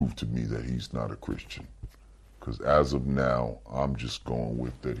to me that he's not a Christian. Because as of now, I'm just going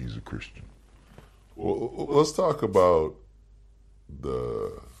with that he's a Christian. Well, let's talk about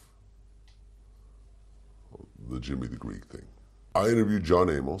the Jimmy the Greek thing. I interviewed John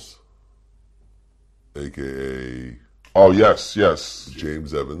Amos, a.k.a. Oh, yes.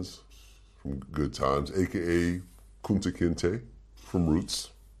 James Evans from Good Times, a.k.a. Kunta Kinte from Roots,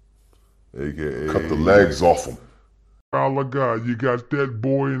 a.k.a. Cut the legs off him. Oh God, you got that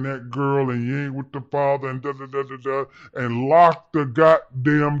boy and that girl and you ain't with the father and da-da-da-da-da, and lock the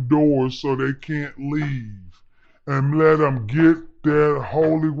goddamn doors so they can't leave. And let them get that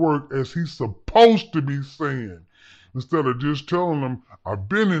holy work as he's supposed to be saying. Instead of just telling them, I've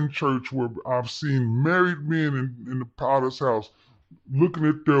been in church where I've seen married men in the potter's house looking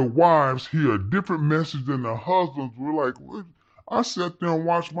at their wives hear a different message than the husbands. We're like, what? I sat there and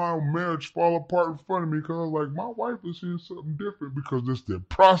watched my own marriage fall apart in front of me because I was like, my wife is seeing something different because it's the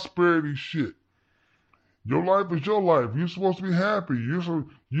prosperity shit. Your life is your life. You're supposed to be happy.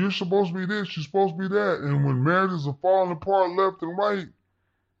 You're supposed to be this. You're supposed to be that. And when marriages are falling apart left and right,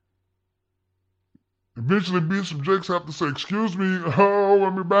 eventually Bishop Jakes have to say, excuse me,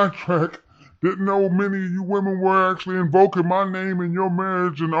 let me backtrack. Didn't know many of you women were actually invoking my name in your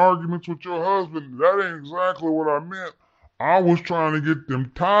marriage and arguments with your husband. That ain't exactly what I meant. I was trying to get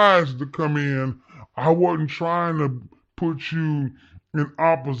them tithes to come in. I wasn't trying to put you in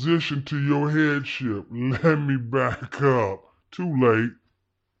opposition to your headship. Let me back up. Too late.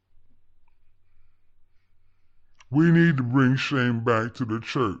 We need to bring shame back to the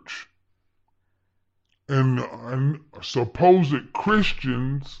church. And supposed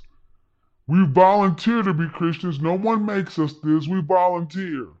Christians, we volunteer to be Christians. No one makes us this. We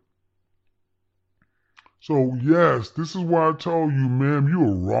volunteer. So yes, this is why I told you, ma'am, you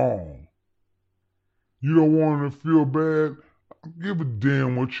were wrong. You don't want to feel bad? Give a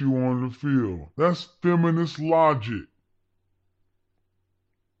damn what you want to feel. That's feminist logic.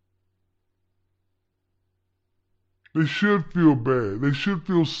 They should feel bad. They should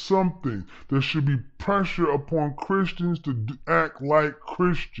feel something. There should be pressure upon Christians to act like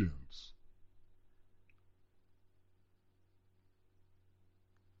Christians.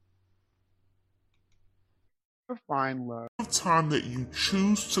 Find love. The time that you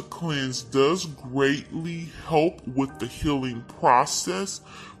choose to cleanse does greatly help with the healing process,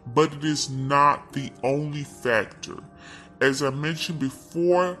 but it is not the only factor. As I mentioned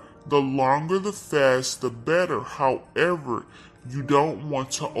before, the longer the fast, the better. However, you don't want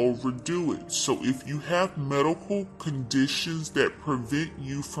to overdo it. So if you have medical conditions that prevent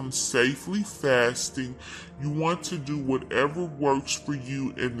you from safely fasting, you want to do whatever works for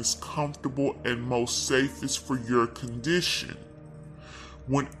you and is comfortable and most safest for your condition.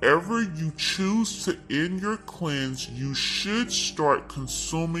 Whenever you choose to end your cleanse, you should start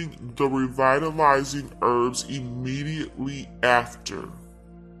consuming the revitalizing herbs immediately after.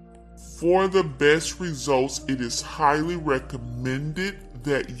 For the best results, it is highly recommended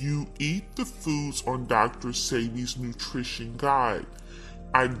that you eat the foods on Dr. Sebi's nutrition guide.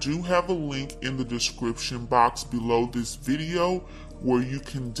 I do have a link in the description box below this video where you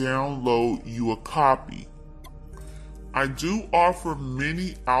can download you a copy. I do offer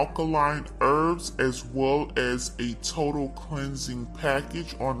many alkaline herbs as well as a total cleansing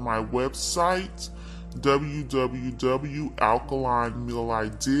package on my website,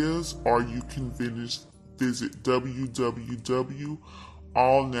 www.alkalinemealideas, or you can visit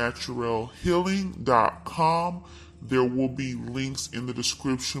www.allnaturalhealing.com. There will be links in the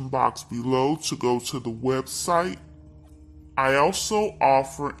description box below to go to the website. I also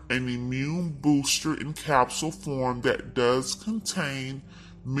offer an immune booster in capsule form that does contain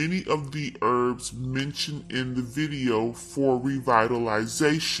many of the herbs mentioned in the video for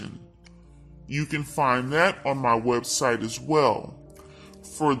revitalization. You can find that on my website as well.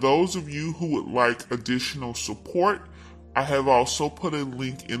 For those of you who would like additional support, I have also put a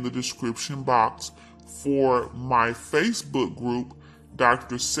link in the description box for my Facebook group,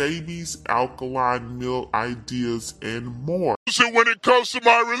 Dr. Sebi's Alkaline Meal Ideas and more. When it comes to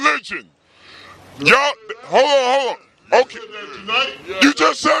my religion, y'all, hold on. Okay, you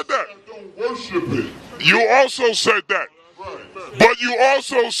just said that. Don't worship it. You also said that, but you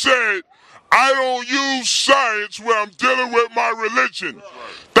also said I don't use science when I'm dealing with my religion.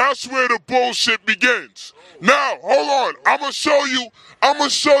 That's where the bullshit begins. Now, hold on. I'm gonna show you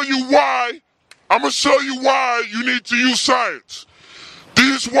why you need to use science.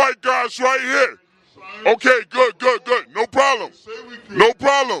 These white guys right here. Okay, good. No problem.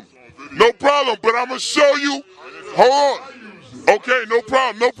 But I'm gonna show you. Hold on. Okay, no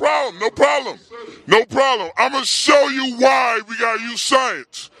problem. I'm gonna show you why we gotta use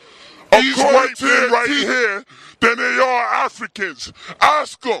science. these white men right here than they are Africans.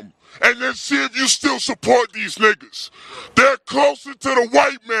 Ask them, and then see if you still support these niggas. They're closer to the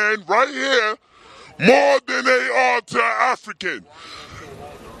white man right here more than they are to African.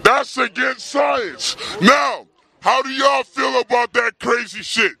 That's against science. Now, how do y'all feel about that crazy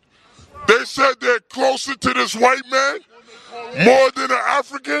shit? They said they're closer to this white man more than an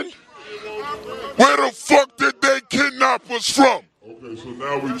African? Where the fuck did they kidnap us from? Okay, so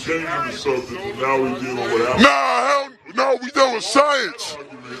now we changing the subject, and now we dealing with Africa. Nah, hell, no, we dealing with science.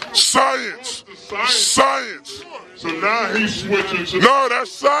 Science. Science. So now he's switching to... No,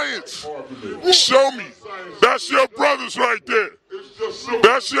 that's science. Show me. That's your brothers right there.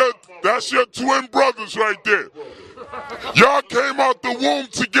 That's your twin brothers right there. Y'all came out the womb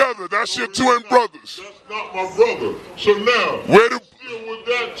together. That's your twin brothers. That's not my brother. So now, Where the... deal with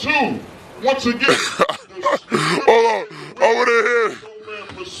that too. Once again, hold on, over there.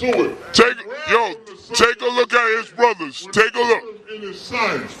 Take a look at his brothers. Take a look. In his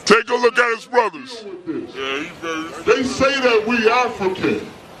science. Take a look at his brothers. They say that we African.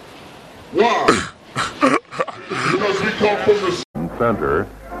 Why? Because we come from the center,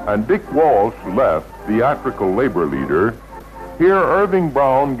 and Dick Walsh left, theatrical labor leader. Hear Irving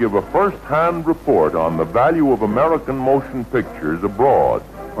Brown give a first-hand report on the value of American motion pictures abroad.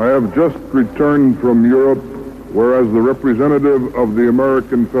 I have just returned from Europe, where as the representative of the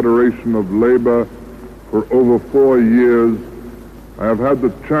American Federation of Labor for over 4 years, I have had the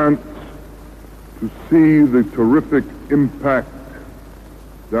chance to see the terrific impact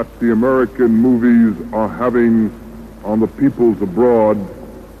that the American movies are having on the peoples abroad,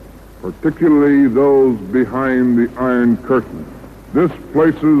 particularly those behind the Iron Curtain. This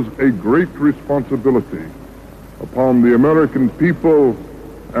places a great responsibility upon the American people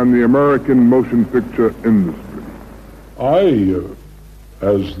and the American motion picture industry. I,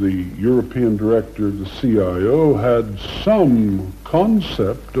 as the European director of the CIO, had some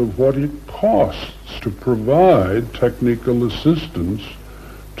concept of what it costs to provide technical assistance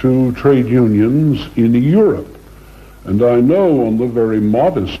to trade unions in Europe. And I know on the very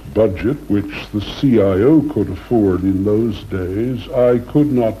modest budget which the CIO could afford in those days, I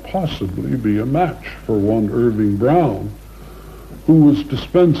could not possibly be a match for one Irving Brown, who was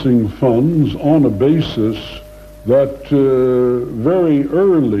dispensing funds on a basis that very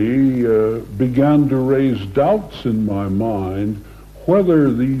early began to raise doubts in my mind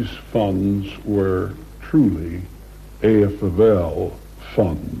whether these funds were truly AFL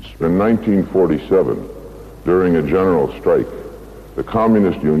funds. In 1947, during a general strike, the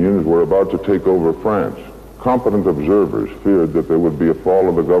communist unions were about to take over France. Competent observers feared that there would be a fall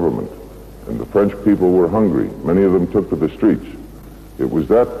of the government, and the French people were hungry. Many of them took to the streets. It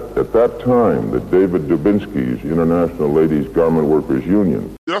was at that time that David Dubinsky's International Ladies Garment Workers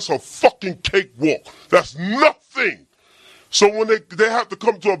Union. That's a fucking cakewalk. That's nothing. So when they have to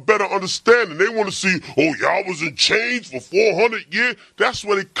come to a better understanding, they want to see, oh, y'all was in chains for 400 years. That's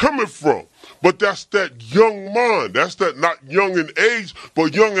where they coming from. But that's that young mind. That's that not young in age,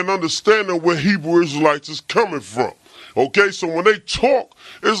 but young in understanding where Hebrew Israelites is coming from. Okay, so when they talk,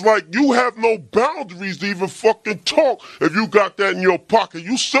 it's like you have no boundaries to even fucking talk. If you got that in your pocket,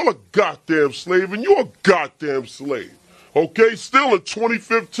 you still a goddamn slave, and you're a goddamn slave. Okay, still in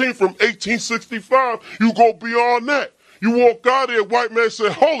 2015 from 1865, you go beyond that. You walk out there, white man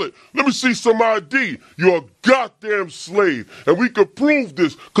say, hold it, let me see some ID. You're a goddamn slave. And we could prove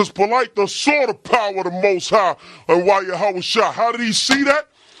this, because Polite done saw the power of the Most High and why Yahweh shot. How did he see that?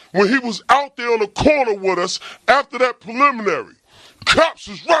 When he was out there on the corner with us after that preliminary. Cops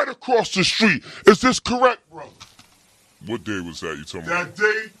is right across the street. Is this correct, brother? What day was that you talking about? That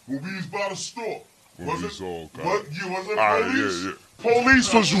day when we was by the store. When we saw What? You wasn't police? police?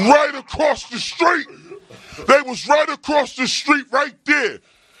 Police was right across the street. They was right across the street right there.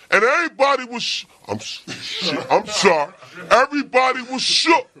 And everybody was, I'm sorry, everybody was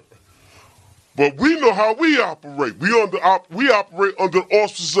shook. But we know how we operate. We operate under the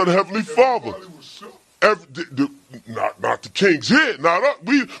auspices of the Heavenly Father. Not the king's here. Not us.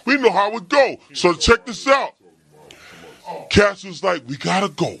 We know how it go. So check this out. Cass was like, we gotta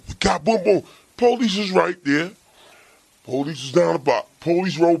go. We got boom boom. Police is right there. Police is down the block.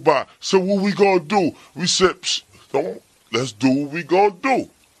 Police rolled by. So what we gonna do? We said, let's do what we gonna do.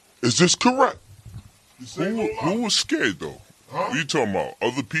 Is this correct? Who was scared though? Huh? What you talking about?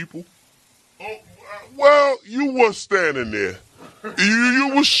 Other people? Oh, well, you was standing there.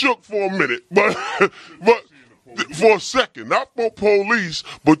 You was shook for a minute, but for a second, not for police,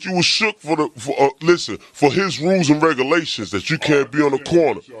 but you was shook for his rules and regulations that you can't be on the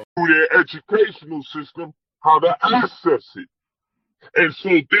corner. Through their educational system, how to access it. And so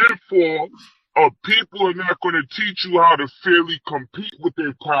therefore, people are not going to teach you how to fairly compete with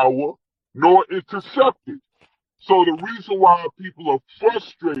their power, nor intercept it. So the reason why people are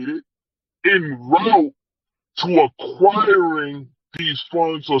frustrated en route to acquiring these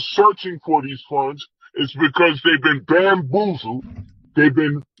funds or searching for these funds is because they've been bamboozled, they've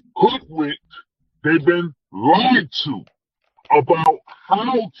been hoodwinked, they've been lied to about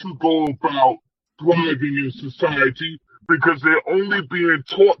how to go about thriving in society because they're only being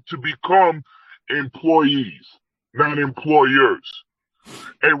taught to become employees, not employers.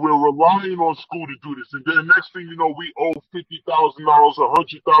 And we're relying on school to do this. And then next thing you know, we owe $50,000,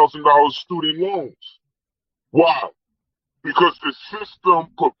 $100,000 student loans. Why? Because the system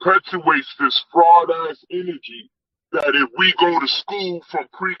perpetuates this fraud-ass energy that if we go to school from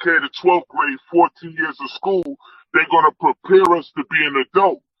pre-K to 12th grade, 14 years of school, they're going to prepare us to be an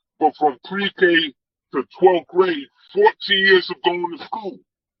adult. But from pre-K to 12th grade, 14 years of going to school,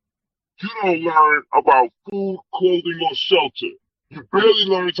 you don't learn about food, clothing, or shelter. You barely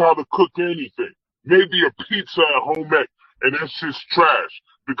learn how to cook anything. Maybe a pizza at home ec, and that's just trash.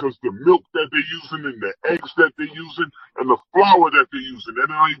 Because the milk that they're using and the eggs that they're using and the flour that they're using, they're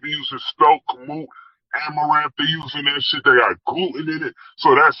not even using spelt, kamut, amaranth, they're using that shit, they got gluten in it,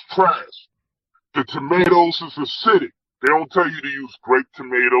 so that's trash. The tomatoes is acidic. They don't tell you to use grape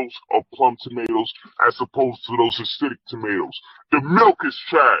tomatoes or plum tomatoes as opposed to those acidic tomatoes. The milk is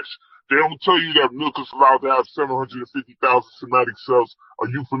trash. They don't tell you that milk is allowed to have 750,000 somatic cells, a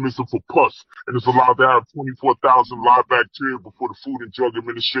euphemism for pus, and it's allowed to have 24,000 live bacteria before the Food and Drug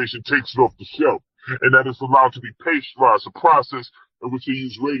Administration takes it off the shelf, and that it's allowed to be pasteurized, a process in which they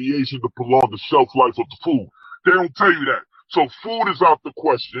use radiation to prolong the shelf life of the food. They don't tell you that. So food is out the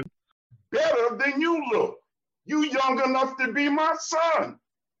question. Better than you look. You young enough to be my son.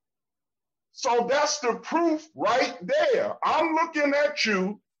 So that's the proof right there. I'm looking at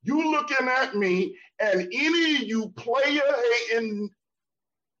you, you looking at me, and any of you player-hating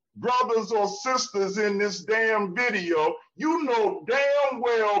brothers or sisters in this damn video, you know damn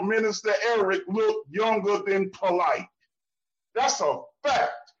well Minister Eric looked younger than Polite. That's a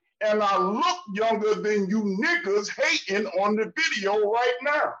fact. And I look younger than you niggas hating on the video right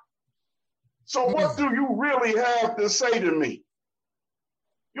now. So what do you really have to say to me?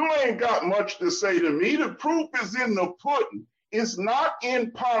 You ain't got much to say to me. The proof is in the pudding. It's not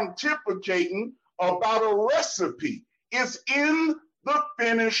in pontificating about a recipe. It's in the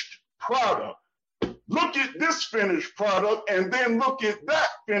finished product. Look at this finished product and then look at that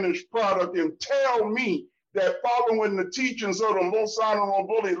finished product and tell me that following the teachings of the Most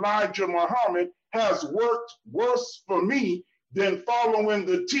Honorable Elijah Muhammad has worked worse for me than following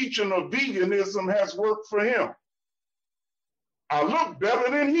the teaching of veganism has worked for him. I look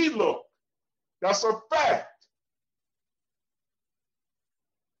better than he looked. That's a fact.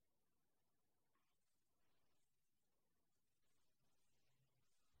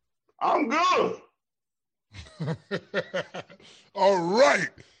 I'm good. All right,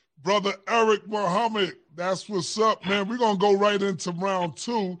 Brother Eric Muhammad, that's what's up, man. We're going to go right into round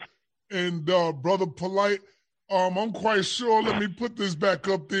two. And Brother Polite, I'm quite sure, let me put this back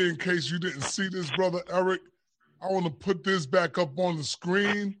up there in case you didn't see this, Brother Eric. I want to put this back up on the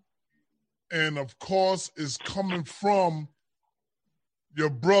screen. And, of course, it's coming from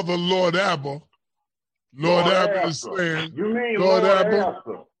your brother, Lord Abba. Lord Abba is saying, You mean Lord Abba?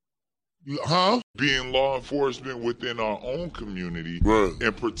 Abba. Huh? Being law enforcement within our own community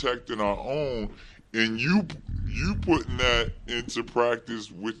and protecting our own, and you putting that into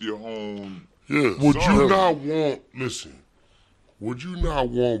practice with your own. Yeah. Would you not want? Listen. Would you not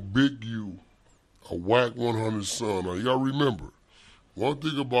want Big U, a whack 100 son? Now y'all remember, one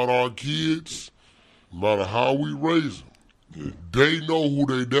thing about our kids, no matter how we raise them, they know who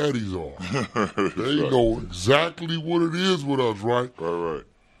their daddies are. They know exactly what it is with us, right? Right.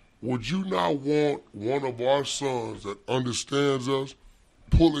 Would you not want one of our sons that understands us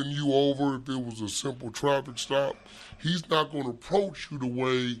pulling you over if it was a simple traffic stop? He's not going to approach you the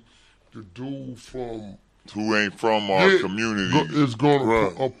way the dude from... who ain't from our community is going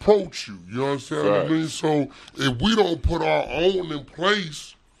to approach you. You understand what I mean? So if we don't put our own in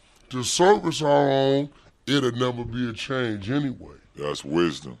place to service our own, it'll never be a change anyway. That's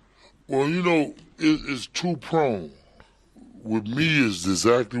wisdom. Well, you know, it's two-pronged. With me, it's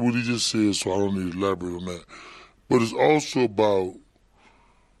exactly what he just said, so I don't need to elaborate on that. But it's also about,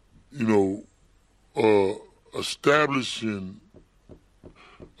 you know, establishing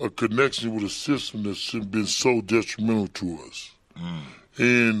a connection with a system that's been so detrimental to us.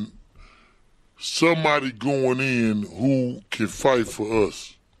 And somebody going in who can fight for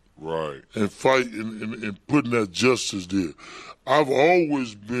us. Right. And fight and putting that justice there. I've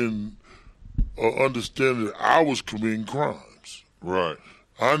always been understanding that I was committing crimes. Right.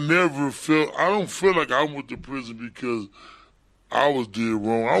 I don't feel like I went to prison because I was did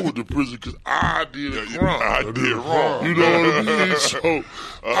wrong. I went to prison because I did a crime. I did wrong. You know what I mean? So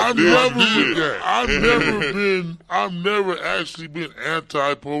I've never actually been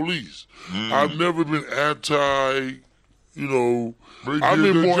anti-police. I've never been I've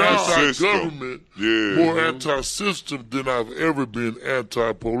been more anti-government, more anti-system than I've ever been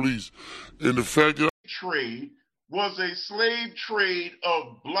anti-police. And the fact that trade was a slave trade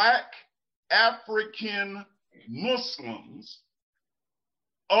of black African Muslims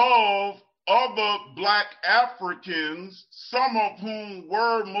of other black Africans, some of whom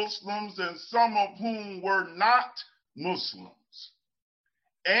were Muslims and some of whom were not Muslims.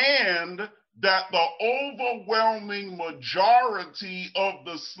 And that the overwhelming majority of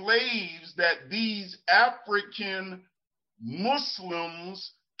the slaves that these African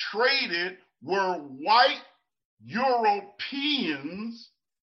Muslims traded were white Europeans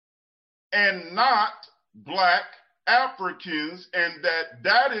and not black Africans, and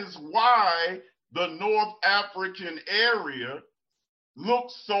that is why the North African area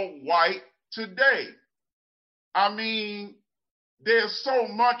looks so white today. I mean, there's so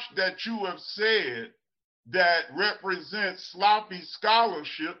much that you have said that represents sloppy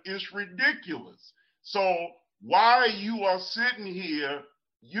scholarship is ridiculous. So why you are sitting here,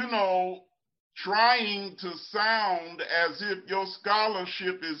 trying to sound as if your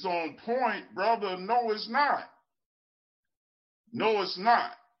scholarship is on point, brother, no, it's not. No, it's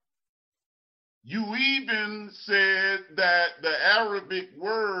not. You even said that the Arabic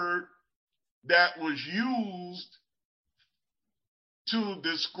word that was used to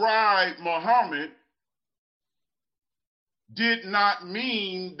describe Muhammad did not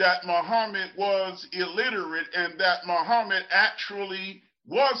mean that Muhammad was illiterate and that Muhammad actually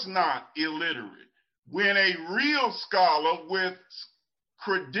was not illiterate. When a real scholar with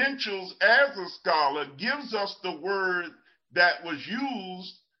credentials as a scholar gives us the word that was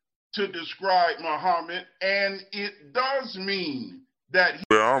used to describe Muhammad, and it does mean that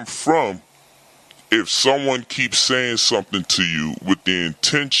where I'm from, if someone keeps saying something to you with the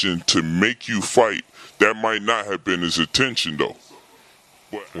intention to make you fight, that might not have been his intention though.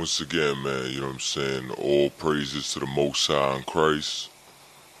 But once again, man, you know what I'm saying? All praises to the Most High in Christ.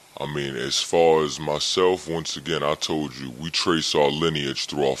 I mean, as far as myself, once again, I told you, we trace our lineage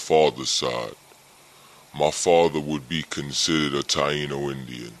through our father's side. My father would be considered a Taino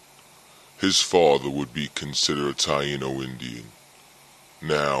Indian. His father would be considered a Taino Indian.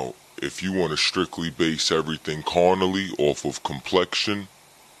 Now, if you want to strictly base everything carnally off of complexion,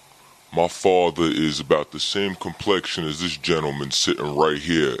 my father is about the same complexion as this gentleman sitting right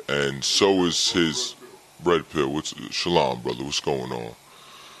here, and so is his red pill. Shalom, brother, what's going on?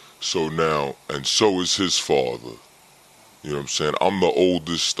 So now, and so is his father. You know what I'm saying? I'm the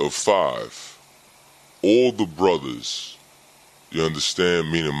oldest of 5. All the brothers, you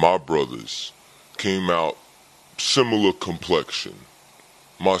understand, meaning my brothers, came out similar complexion.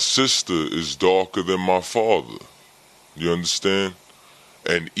 My sister is darker than my father. You understand?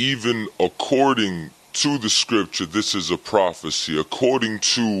 And even according to the scripture, this is a prophecy. According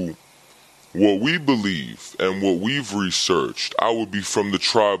to what we believe and what we've researched, I would be from the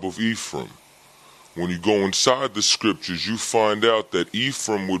tribe of Ephraim. When you go inside the scriptures, you find out that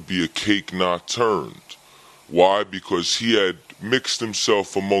Ephraim would be a cake not turned. Why? Because he had mixed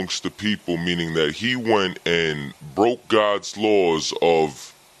himself amongst the people, meaning that he went and broke God's laws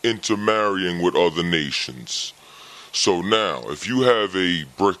of intermarrying with other nations. So now, if you have a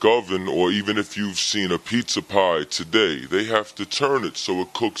brick oven, or even if you've seen a pizza pie today, they have to turn it so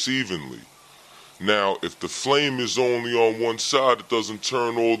it cooks evenly. Now, if the flame is only on one side, it doesn't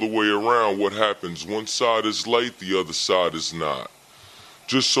turn all the way around. What happens? One side is light, the other side is not.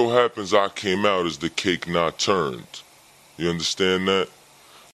 Just so happens I came out as the cake not turned. You understand that?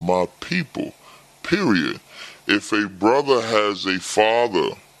 My people, period. If a brother has a father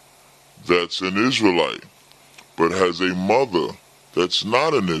that's an Israelite, but has a mother that's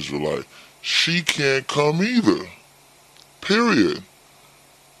not an Israelite, she can't come either. Period.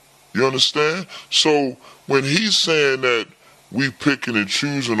 You understand? So when he's saying that we picking and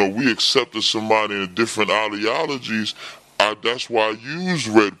choosing, or we accepting somebody in different ideologies, that's why I use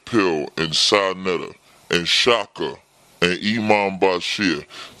Red Pill and Sinetta and Shaka and Imam Bashir.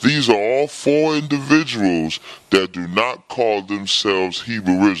 These are all 4 individuals that do not call themselves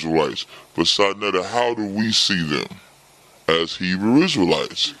Hebrew Israelites. But Sinetta, how do we see them as Hebrew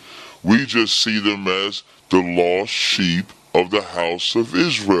Israelites? We just see them as the lost sheep of the house of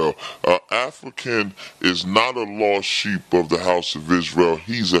Israel. An African is not a lost sheep of the house of Israel.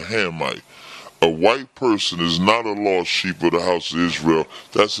 He's a Hamite. A white person is not a lost sheep of the house of Israel.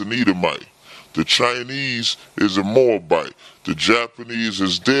 That's an Edomite. The Chinese is a Moabite. The Japanese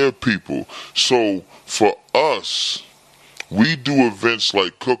is their people. So for us, we do events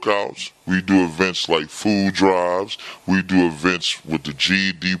like cookouts, we do events like food drives, we do events with the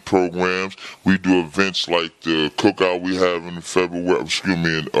GED programs, we do events like the cookout we have in February,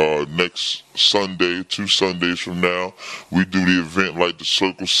 next Sunday, 2 Sundays from now. We do the event like the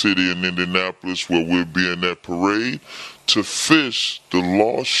Circle City in Indianapolis where we'll be in that parade to fish the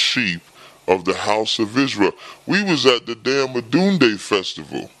lost sheep of the house of Israel. We was at the damn Adunde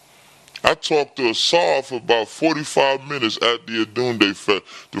Festival. I talked to Asar for about 45 minutes at the Adunde Fest.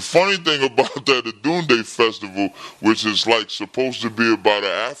 The funny thing about that Adunde Festival, which is like supposed to be about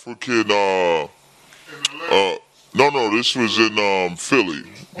an African, no, this was in Philly.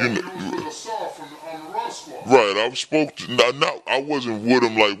 Right, I wasn't with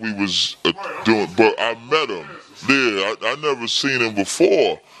him like we was doing, but I met him. Yeah, I never seen him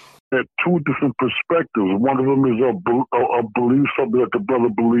before. At two different perspectives. One of them is a belief, something that the brother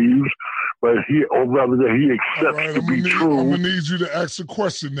believes, but that he accepts to be true. I'm gonna need you to ask a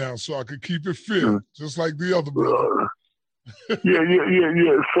question now, so I can keep it fair, just like the other brother. Yeah.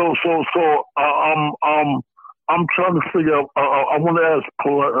 So, I'm trying to figure out. I want to ask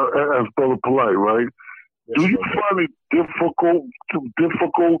Brother Polite, right? Yes, do you find it difficult to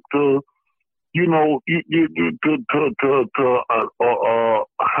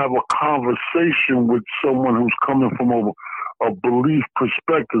have a conversation with someone who's coming from a belief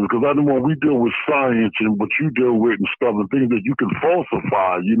perspective? Because I know when we deal with science and what you deal with and stuff and things that you can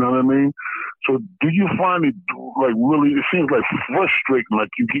falsify, you know what I mean? So do you find it like really? It seems like frustrating. Like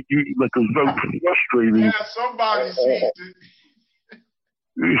you like it's very frustrating. Yeah, somebody sees it.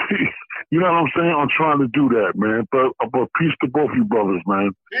 You know what I'm saying? I'm trying to do that, man. But peace to both you brothers,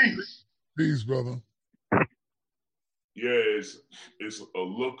 man. Peace, brother. Yeah, it's a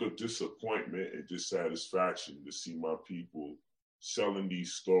look of disappointment and dissatisfaction to see my people selling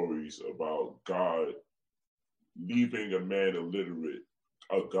these stories about God leaving a man illiterate,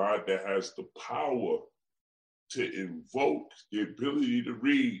 a God that has the power to invoke the ability to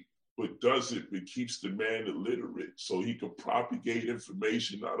read, but doesn't, but keeps the man illiterate so he can propagate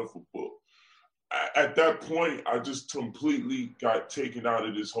information out of a book. At that point, I just completely got taken out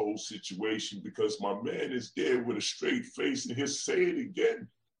of this whole situation because my man is there with a straight face and he'll say it again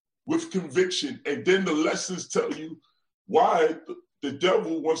with conviction. And then the lessons tell you why the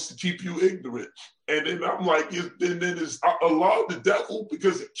devil wants to keep you ignorant. And then I'm like, then it's Allah the devil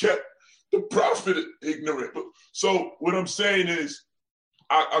because it kept the prophet ignorant. So what I'm saying is,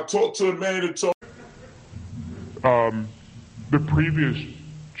 I talked to a man and told the previous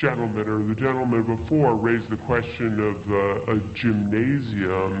gentleman or the gentleman before raised the question of a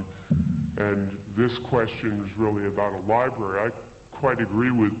gymnasium, and this question is really about a library. I quite agree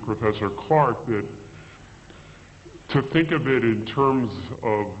with Professor Clark that to think of it in terms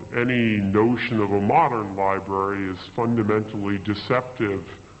of any notion of a modern library is fundamentally deceptive.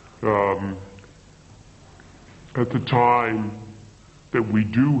 At the time that we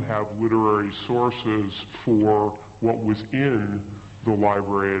do have literary sources for what was in the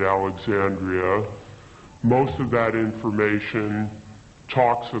library at Alexandria, most of that information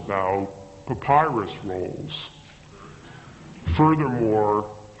talks about papyrus rolls. Furthermore,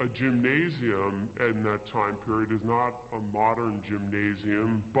 a gymnasium in that time period is not a modern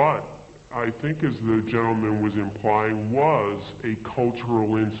gymnasium, but I think, as the gentleman was implying, was a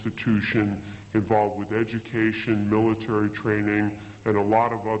cultural institution involved with education, military training, and a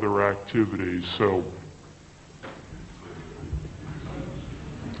lot of other activities. So,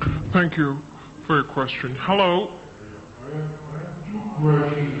 thank you for your question. Hello. I have 2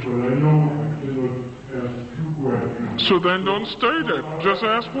 questions, but I know I cannot ask 2 questions. So then don't state it. Just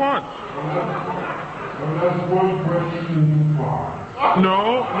ask one. I'll ask 1 question and 5.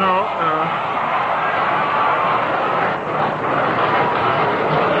 No.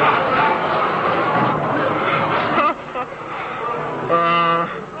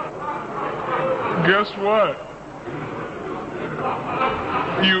 Guess what?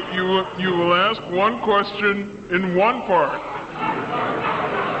 You will ask 1 question in 1 part.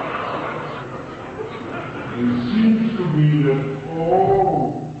 It seems to me that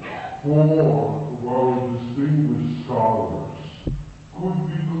all 4 of our distinguished scholars could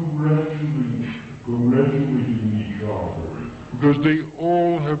be congratulating each other, because they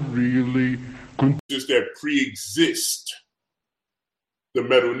all have really just that pre-exist the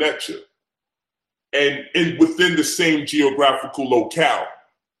Vernacular. and within the same geographical locale.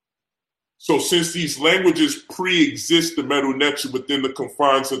 So since these languages pre-exist the Medu-Neter within the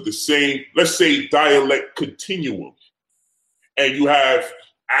confines of the same, let's say, dialect continuum, and you have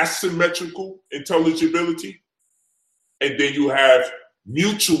asymmetrical intelligibility, and then you have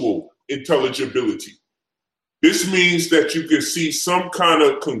mutual intelligibility. This means that you can see some kind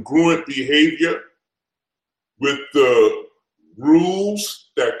of congruent behavior with the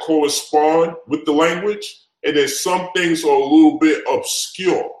rules that correspond with the language, and then some things are a little bit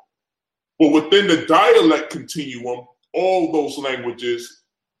obscure. But within the dialect continuum, all those languages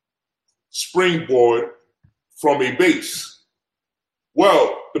springboard from a base.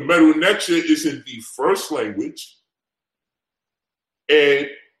 Well, the Medu-Neter isn't the first language, and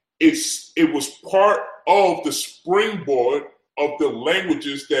it was part of the springboard of the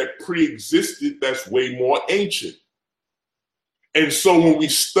languages that pre-existed that's way more ancient. And so when we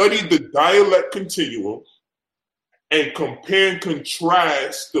study the dialect continuum and compare and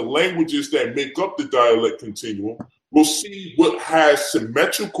contrast the languages that make up the dialect continuum, we'll see what has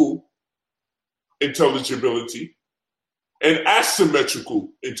symmetrical intelligibility and asymmetrical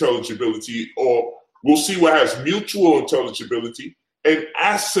intelligibility, or we'll see what has mutual intelligibility and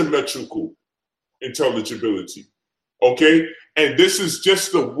asymmetrical intelligibility. Okay? And this is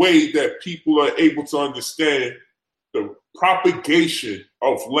just the way that people are able to understand the propagation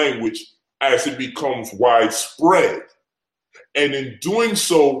of language as it becomes widespread. And in doing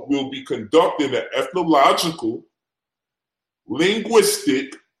so, we'll be conducting an ethnological,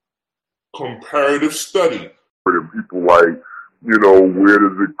 linguistic, comparative study. And people like, where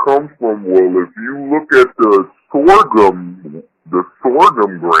does it come from? Well, if you look at the sorghum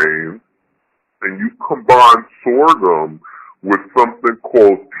grain, and you combine sorghum with something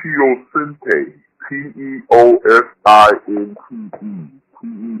called teosinte, Teosinte,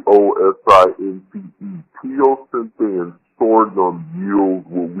 Teosinte. Teosinte and sorghum yield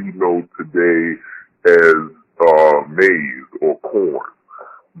what we know today as maize or corn.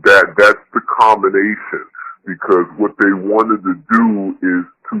 That's the combination, because what they wanted to do is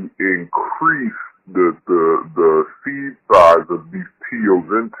to increase the seed size of these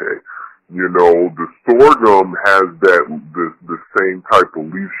teosinte. The sorghum has the same type of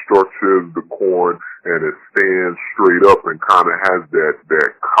leaf structure as the corn, and it stands straight up and kind of has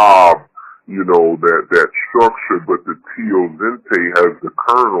that cob, that structure, but the teosinte has the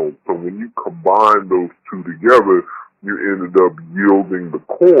kernel. So when you combine those two together, you ended up yielding the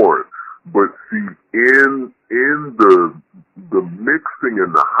corn. But see, in the mixing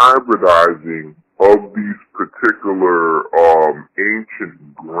and the hybridizing of these particular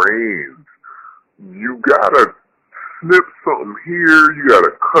ancient grains, you gotta snip something here, you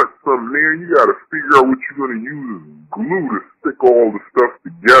gotta cut something there, you gotta figure out what you're gonna use as glue to stick all the stuff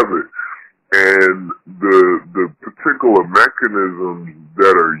together. And the particular mechanisms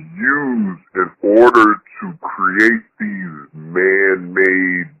that are used in order to create these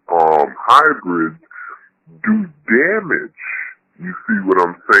man-made hybrids do damage, you see what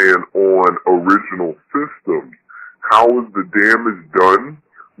I'm saying, on original systems. How is the damage done?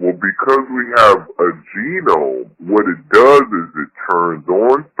 Well, because we have a genome, what it does is it turns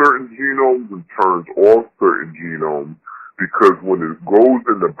on certain genomes and turns off certain genomes, because when it goes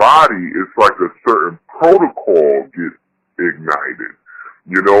in the body, it's like a certain protocol gets ignited.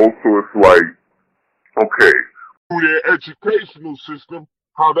 So it's like, okay, through their educational system,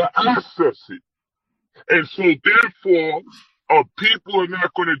 how to access it. And so therefore, people are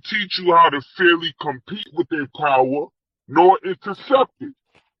not going to teach you how to fairly compete with their power, nor intercept it.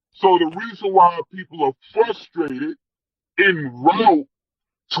 So the reason why people are frustrated en route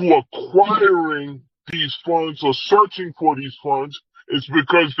to acquiring these funds or searching for these funds is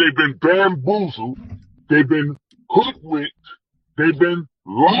because they've been bamboozled, they've been hoodwinked, they've been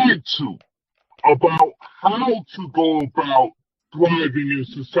lied to about how to go about thriving in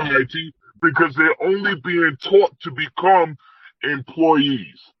society, because they're only being taught to become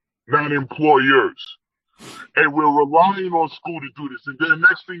employees, not employers. And we're relying on school to do this. And then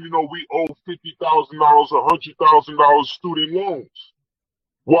next thing you know, we owe $50,000, $100,000 student loans.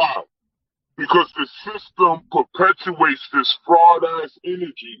 Why? Because the system perpetuates this fraud-ass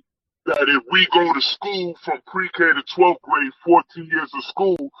energy that if we go to school from pre-K to 12th grade, 14 years of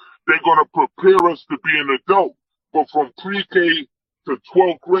school, they're going to prepare us to be an adult. But from pre-K to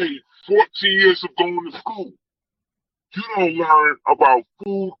 12th grade, 14 years of going to school, you don't learn about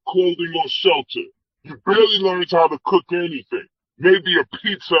food, clothing, or shelter. You barely learn how to cook anything. Maybe a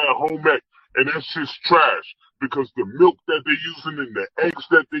pizza at home ec, and that's just trash, because the milk that they're using and the eggs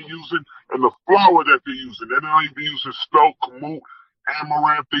that they're using and the flour that they're using, they're not even using spelt kamut.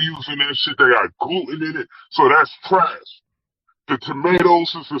 amaranth they use in that shit. They got gluten in it, so that's trash. The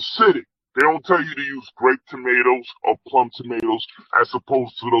tomatoes is acidic. They don't tell you to use grape tomatoes or plum tomatoes as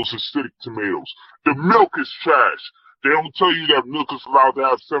opposed to those acidic tomatoes. The milk is trash. They don't tell you that milk is allowed to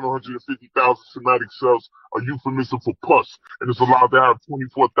have 750,000 somatic cells, a euphemism for pus, and it's allowed to have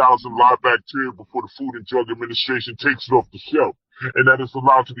 24,000 live bacteria before the Food and Drug Administration takes it off the shelf. And that it's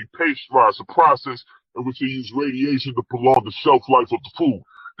allowed to be pasteurized, a process in which they use radiation to prolong the shelf life of the food.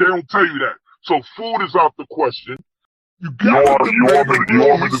 They don't tell you that. So food is out the question. You want me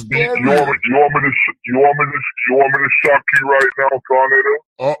to shock you right now, Tornado?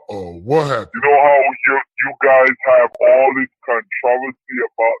 What happened? You know how you guys have all this controversy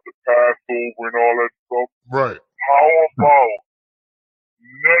about the Passover and all that stuff? Right. How about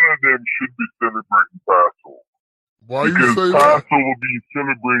none of them should be celebrating Passover? Why you say that? Passover being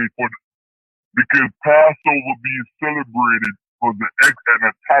celebrated because Passover being celebrated for the and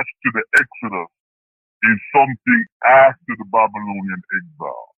attached to the Exodus is something after the Babylonian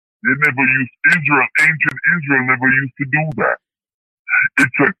exile. They never used ancient Israel never used to do that.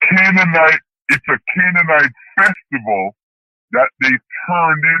 It's a Canaanite festival that they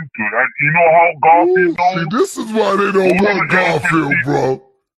turned into. And you know how Garfield knows? See, this is why they don't want Garfield, bro.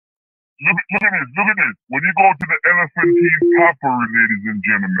 Look at this. When you go to the Elephantine Papyri, ladies and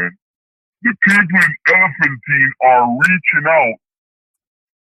gentlemen, the people in Elephantine are reaching out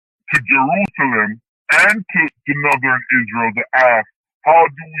to Jerusalem and to northern Israel to ask, how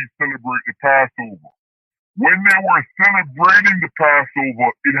do we celebrate the Passover? When they were celebrating the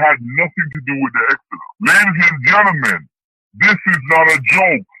Passover, it had nothing to do with the Exodus. Ladies and gentlemen, this is not a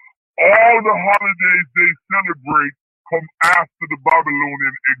joke. All the holidays they celebrate come after the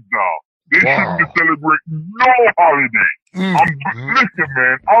Babylonian exile. They shouldn't be celebrating no holiday. Listen,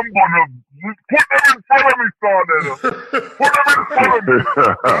 man, I'm gonna put them in front of me, Sarnetta. Put them in front of me.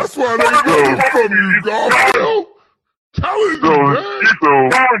 That's why they running from you, Garfield. Telling you,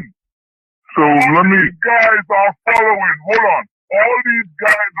 man. So let me. These guys are following. Hold on. All these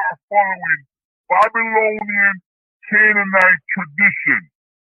guys are following Babylonian Canaanite tradition.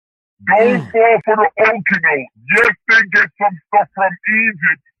 Don't fall for the okey-doke. Yes, they get some stuff from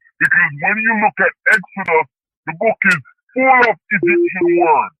Egypt because when you look at Exodus, the book is full of Egyptian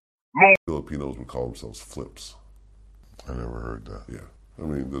words. Filipinos would call themselves flips. I never heard that. Yeah. I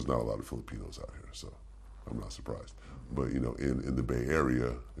mean, there's not a lot of Filipinos out here, so I'm not surprised. But, you know, in the Bay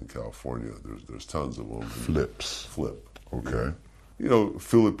Area, in California, there's tons of them. Flips. Flip. Okay. You know,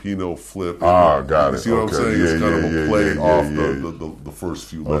 Filipino flip. Got it. You see what I'm saying? Yeah, it's kind of a play off yeah. the first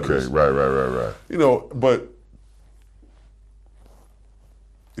few letters. Okay, right. You know, but,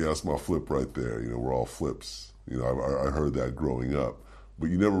 yeah, that's my flip right there. You know, we're all flips. You know, I heard that growing up. But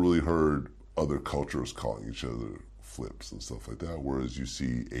you never really heard other cultures calling each other flips and stuff like that, whereas you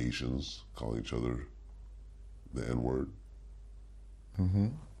see Asians calling each other the N-word.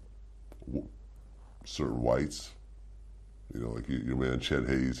 Certain whites, you know, like your man Chet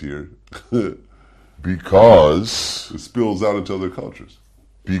Hayes here. Because it spills out into other cultures.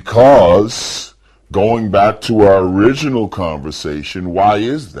 Because, going back to our original conversation, why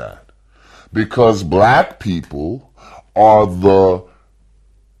is that? Because black people are the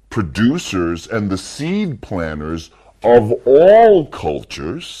producers and the seed planters of all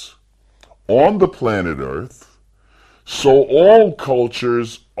cultures on the planet Earth. So all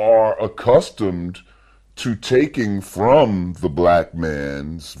cultures are accustomed to taking from the black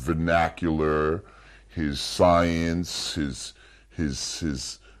man's vernacular, his science, his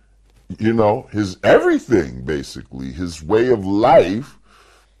you know, his everything, basically, his way of life,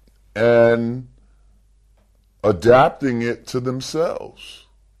 and adapting it to themselves.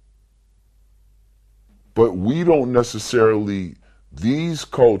 But we don't necessarily, these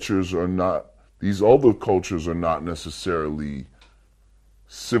other cultures are not necessarily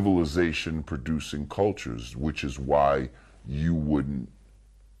civilization producing cultures, which is why you wouldn't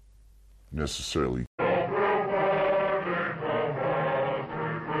necessarily.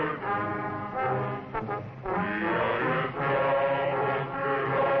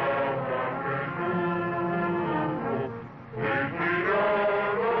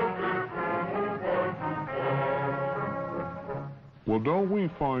 Well, don't we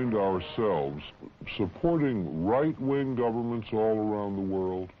find ourselves supporting right-wing governments all around the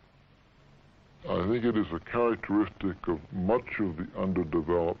world? I think it is a characteristic of much of the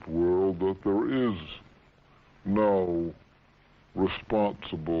underdeveloped world that there is no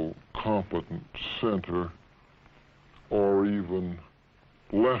responsible, competent center or even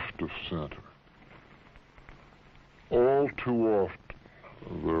left of center. All too often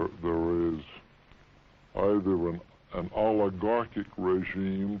there is either an an oligarchic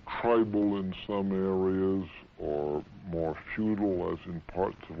regime, tribal in some areas, or more feudal as in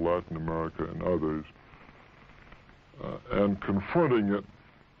parts of Latin America and others, and confronting it,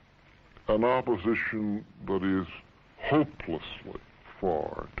 an opposition that is hopelessly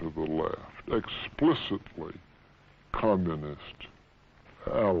far to the left, explicitly communist,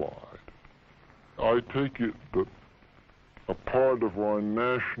 allied. I take it that a part of our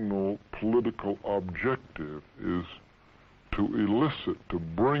national political objective is to elicit, to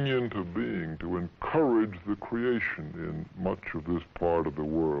bring into being, to encourage the creation in much of this part of the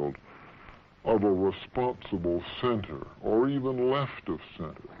world of a responsible center, or even left of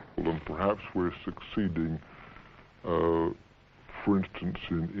center. And perhaps we're succeeding, for instance,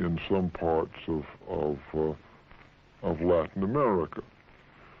 in some parts of Latin America.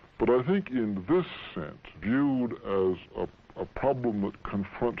 But I think in this sense, viewed as a problem that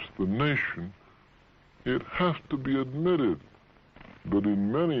confronts the nation, it has to be admitted that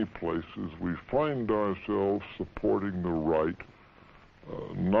in many places we find ourselves supporting the right,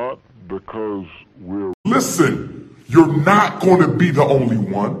 not because we're... Listen, you're not going to be the only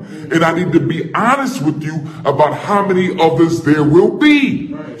one, and I need to be honest with you about how many others there will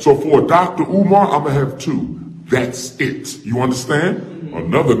be. So for Dr. Umar, I'm going to have 2. That's it. You understand?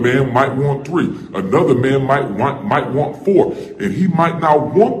 Another man might want 3. Another man might want 4. And he might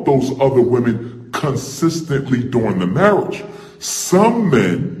not want those other women consistently during the marriage. Some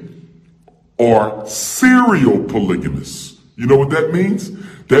men are serial polygamists. You know what that means?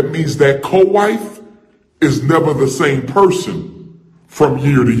 That means that co-wife is never the same person from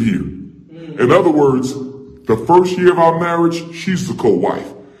year to year. In other words, the first year of our marriage, she's the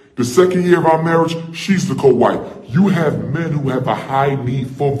co-wife. The second year of our marriage, she's the co-wife. You have men who have a high need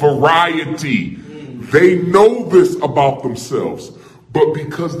for variety. They know this about themselves. But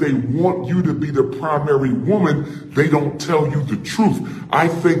because they want you to be the primary woman, they don't tell you the truth. I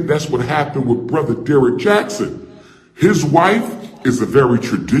think that's what happened with Brother Derek Jackson. His wife is a very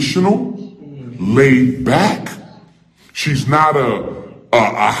traditional, laid back. She's not a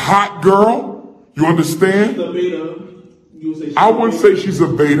hot girl. You understand? I wouldn't say she's a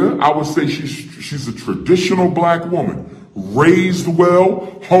beta. I would say she's a traditional black woman, raised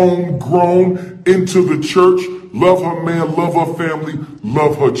well, homegrown, into the church, love her man, love her family,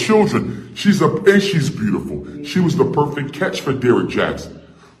 love her children. And she's beautiful. She was the perfect catch for Derek Jackson.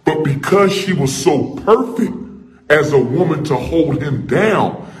 But because she was so perfect as a woman to hold him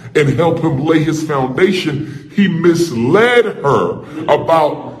down and help him lay his foundation, he misled her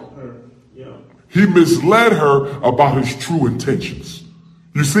about his true intentions.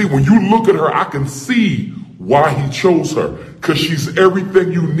 You see, when you look at her, I can see why he chose her, because she's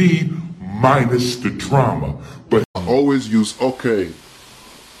everything you need minus the drama. But I always use, whatever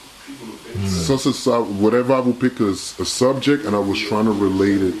I will pick as a subject, and I was trying to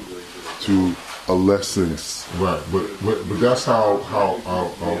relate it to a lessons. Right, but that's how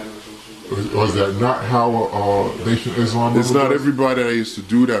was that not how Nation Islam? It's not everybody that used to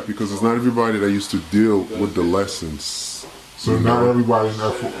do that, because it's not everybody that used to deal with the lessons. So not everybody in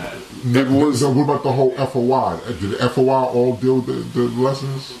FOI. So what about the whole FOI? Did the FOI all deal with the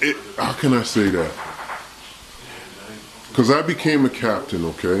lessons? How can I say that? Because I became a captain,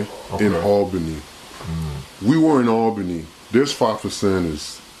 okay, in Albany. We were in Albany. There's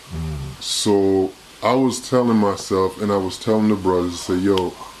 5%ers. So I was telling myself, and I was telling the brothers, say,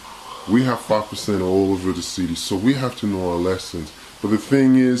 yo, we have 5% all over the city, so we have to know our lessons. But the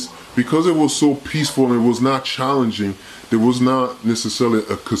thing is, because it was so peaceful and it was not challenging, there was not necessarily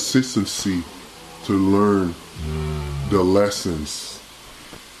a consistency to learn the lessons,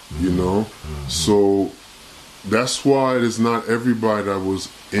 you know? So that's why it is not everybody that was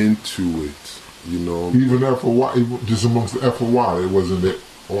into it, you know? Even FOI, just amongst the FOI, it wasn't it.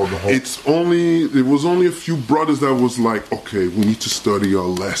 It was only a few brothers that was like, okay, we need to study our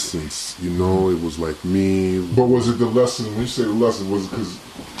lessons. You know, it was like me. But was it the lesson, when you say the lesson, was it because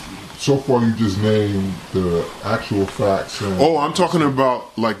so far you just named the actual facts? I'm talking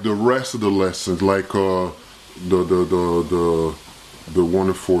about like the rest of the lessons, like the 1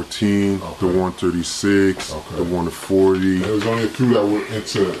 to 14, the 136, the 1 to 40. There was only a few that were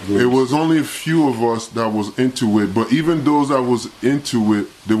into it. It was only a few of us that was into it, but even those that was into it,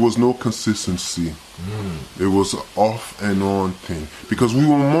 there was no consistency. It was an off and on thing, because we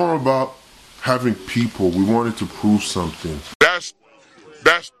were more about having people. We wanted to prove something. That's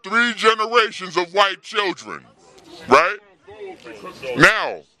 3 generations of white children, right?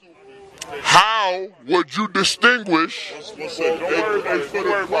 Now, how would you distinguish? If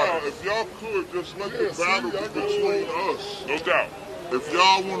y'all could just let the battle be between us. No doubt. If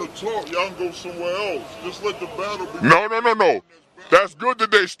y'all want to talk, y'all can go somewhere else. Just let the battle be. No. That's good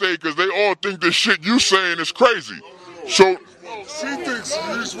that they stay, because they all think the shit you saying is crazy. So. She thinks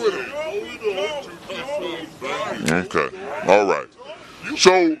he's with him. Okay. All right.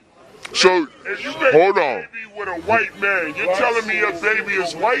 So, hold on. With a white man, you're telling me your baby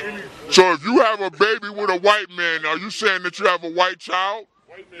is white? So if you have a baby with a white man, are you saying that you have a white child?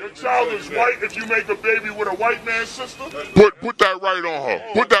 Your child is white if you make a baby with a white man's sister? Put that right on her.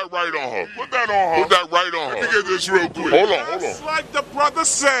 Put that right on her. Put that on her. Put that right on her. Let me get this real quick. Hold on. Just like the brother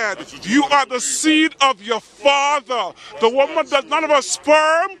said, you are the seed of your father. The woman does not have a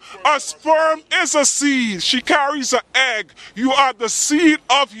sperm. A sperm is a seed. She carries an egg. You are the seed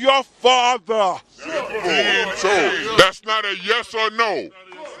of your father. So that's not a yes or no.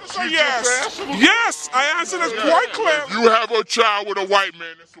 So yes. Yes, I answered it quite clear. You have a child with a white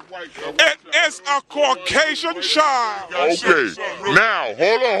man. It's a white child. It is a Caucasian child. Okay. Now,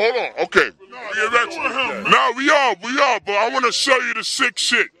 hold on. Okay. No, we are, but I want to show you the sick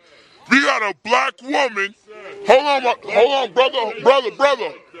shit. We got a black woman. Hold on, brother,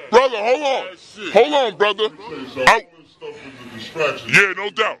 hold on, brother. Yeah, no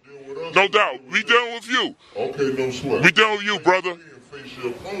doubt. We dealing with you. Okay, no sweat. We dealing with you, brother.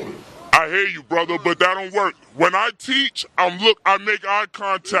 I hear you, brother, but that don't work. When I teach, I make eye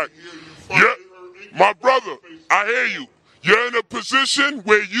contact. Yeah, my brother, I hear you. You're in a position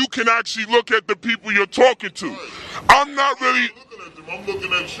where you can actually look at the people you're talking to. I'm not really. I'm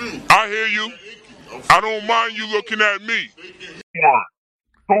looking at you. I hear you. I don't mind you looking at me.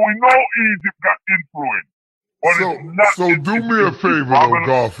 So we know Egypt got influence. So do me a favor, though,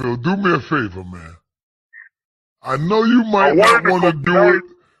 Garfield. Do me a favor, man. I know you might not want to do it.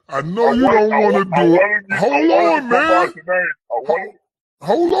 I know you don't want to do it. Hold on, man.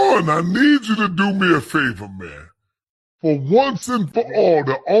 Hold on. I need you to do me a favor, man. For once and for all,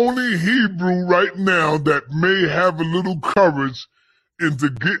 the only Hebrew right now that may have a little courage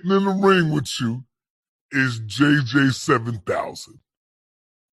into getting in the ring with you is JJ 7000.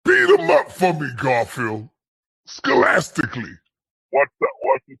 Beat him up for me, Garfield. Scholastically. What's the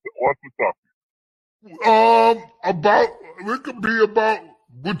topic? It could be about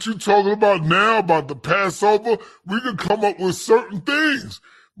what you talking about now, about the Passover. We could come up with certain things.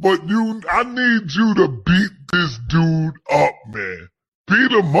 But I need you to beat this dude up, man.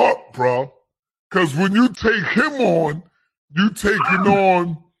 Beat him up, bro. Cause when you take him on, you taking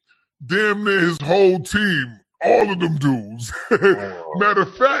on damn near his whole team. All of them dudes. Matter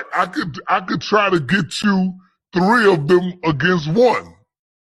of fact, I could try to get you 3 of them against 1.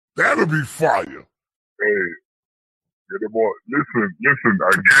 That'll be fire. Hey, get him on. Listen,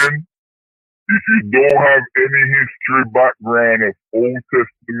 again, if you don't have any history background of Old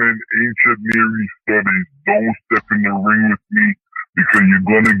Testament, ancient Near East studies, don't step in the ring with me because you're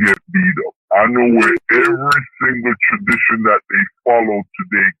gonna get beat up. I know where every single tradition that they follow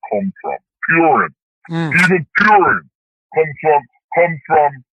today comes from. Purim. Even Purim comes from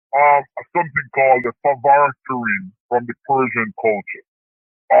something called the Favarturim from the Persian culture.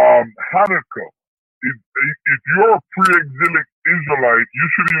 Hanukkah. If you're a pre-exilic Israelite, you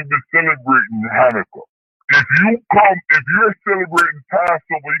shouldn't even be celebrating Hanukkah. If you're celebrating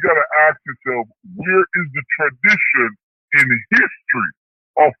Passover, you gotta ask yourself, where is the tradition in history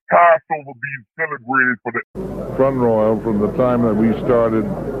of Passover being celebrated for the Front Royal from the time that we started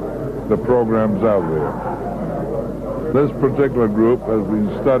the programs out there. This particular group has been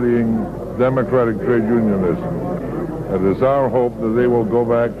studying democratic trade unionism. It is our hope that they will go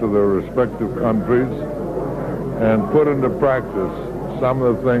back to their respective countries and put into practice some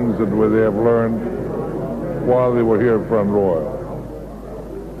of the things that they have learned while they were here at Front Royal.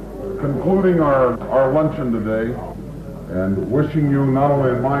 Concluding our luncheon today, and wishing you not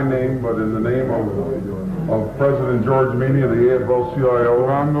only in my name, but in the name of President George Meany of the AFL-CIO.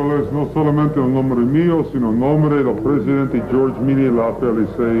 Dándoles no solamente el nombre mío, sino el nombre del presidente George Meany de la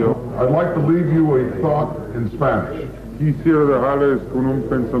AFL-CIO. I'd like to leave you a thought in Spanish. Quisiera dejarles con un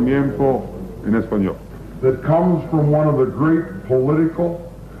pensamiento en español. That comes from one of the great political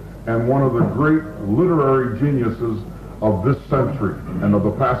and one of the great literary geniuses of this century and of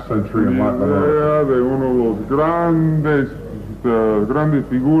the past century in Latin America. De uno de los grandes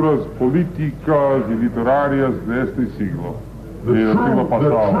figuras políticas y literarias de este siglo. The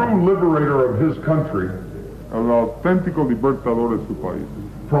true liberator of his country. El auténtico libertador de su país.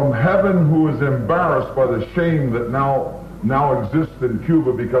 From heaven, who is embarrassed by the shame that now exists in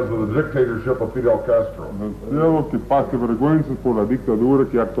Cuba because of the dictatorship of Fidel Castro. Cielo que pase vergüenzas por la dictadura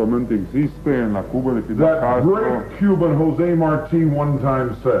que actualmente existe en la Cuba de Fidel Castro. That great Cuban José Martí one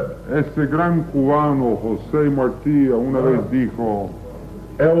time said. Ese gran cubano José Martí una vez dijo.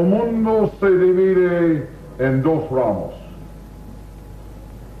 El mundo se divide en dos ramos.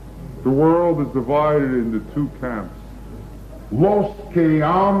 The world is divided into two camps. Los que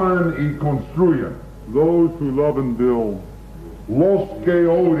aman y construyen. Those who love and build. Los que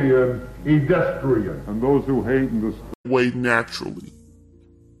odian y destruyen. And those who hate and destroy. Way naturally.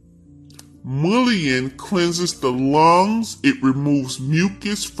 Mullein cleanses the lungs, it removes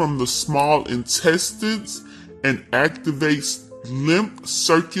mucus from the small intestines, and activates lymph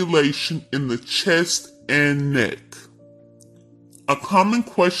circulation in the chest and neck. A common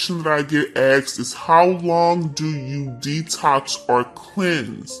question that I get asked is, how long do you detox or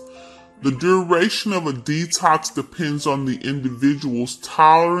cleanse? The duration of a detox depends on the individual's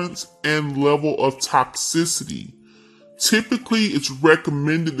tolerance and level of toxicity. Typically, it's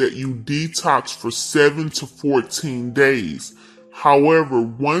recommended that you detox for 7 to 14 days. However,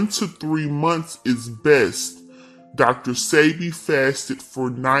 1 to 3 months is best. Dr. Sebi fasted for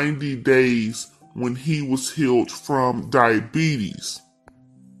 90 days when he was healed from diabetes.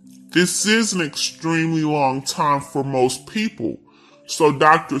 This is an extremely long time for most people, so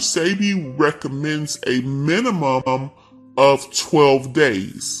Dr. Sebi recommends a minimum of 12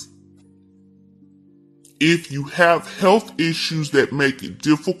 days. If you have health issues that make it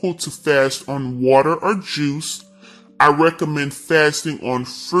difficult to fast on water or juice, I recommend fasting on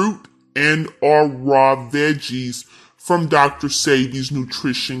fruit and or raw veggies from Dr. Sebi's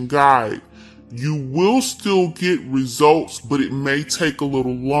nutrition guide. You will still get results, but it may take a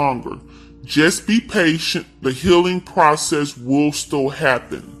little longer. Just be patient, the healing process will still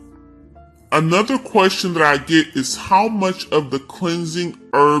happen. Another question that I get is, how much of the cleansing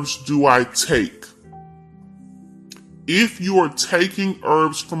herbs do I take? If you are taking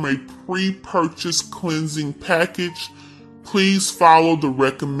herbs from a pre-purchased cleansing package, please follow the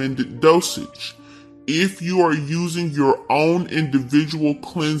recommended dosage. If you are using your own individual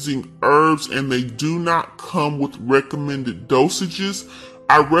cleansing herbs and they do not come with recommended dosages,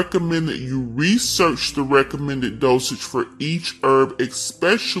 I recommend that you research the recommended dosage for each herb,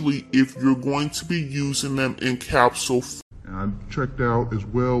 especially if you're going to be using them in capsule form. And I checked out as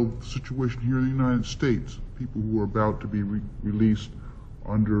well the situation here in the United States. People who are about to be released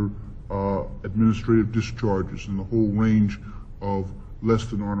under administrative discharges and the whole range of less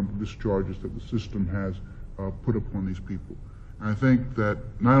than honorable discharges that the system has put upon these people. And I think that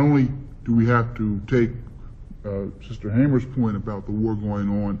not only do we have to take Sister Hamer's point about the war going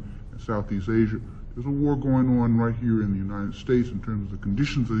on in Southeast Asia, there's a war going on right here in the United States in terms of the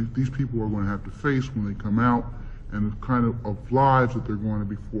conditions that these people are going to have to face when they come out and the kind of lives that they're going to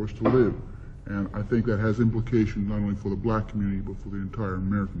be forced to live. And I think that has implications not only for the black community, but for the entire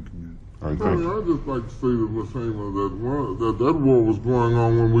American community. I'd just like to say to Ms. Hamer that war was going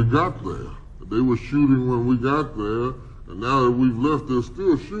on when we got there. They were shooting when we got there, and now that we've left, they're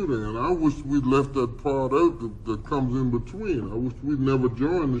still shooting. And I wish we'd left that part out that comes in between. I wish we'd never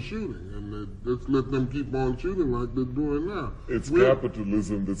joined the shooting and just let them keep on shooting like they're doing now. It's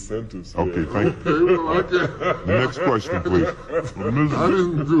capitalism that sent us here. Okay, thank you. Okay, well, I can't. The next question, please. I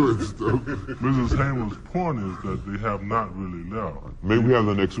didn't do it, Stokes. Mrs. Hamer's point is that they have not really left. May we have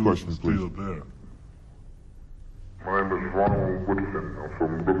the next question, please? Still there. My name is Ronald Woodson. I'm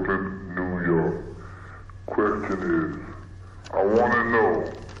from Brooklyn, New York. Question is, I want to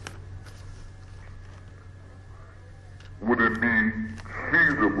know, would it be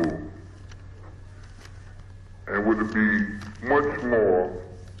feasible and would it be much more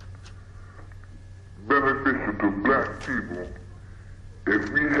beneficial to black people if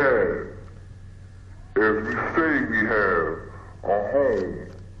we had, as we say we have, a home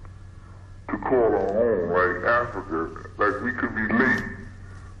to call our home, like Africa, like we could relate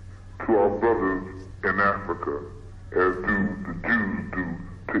to our brothers in Africa as do the Jews do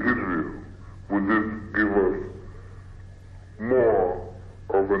to Israel? Would this give us more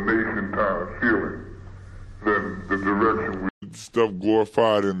of a nation-time feeling than the direction we... Stuff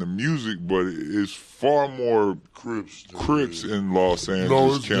glorified in the music, but it's far more Crips in Los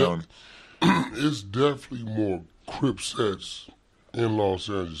Angeles County. It's definitely more Crip sets in Los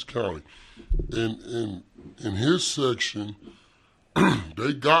Angeles County. In his section,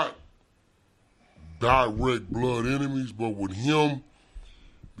 they got direct blood enemies, but with him,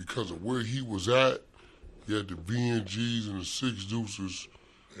 because of where he was at, he had the VNGs and the Six Deuces,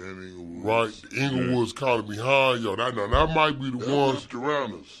 and right, Inglewood's kind of behind y'all. That might be the ones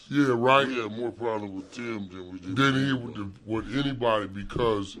around us. Yeah, right. We had more problems with Tim than we did with anybody,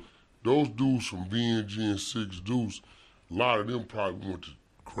 because those dudes from VNG and Six Deuce, a lot of them probably went to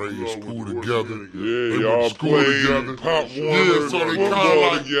grade school together. Yeah, they y'all went to school played together. Pop Warner, yeah, so they kind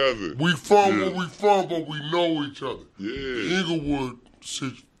of like, together. we from where we from, but we know each other. Yeah. Inglewood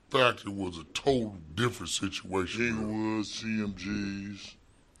factory was a total different situation. Inglewood, CMGs,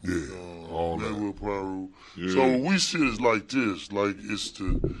 all Glenwood, Peru. Yeah. So we see it like this, like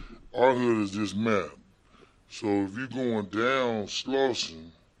our hood is this map. So if you're going down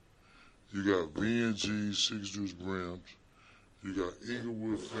Slauson, you got V&G, Six Juice Brims, you got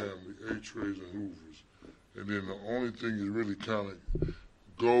Inglewood family, A-Trays and Hoovers. And then the only thing that really kind of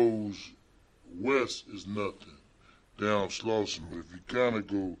goes west is nothing. Down Slauson. But if you kind of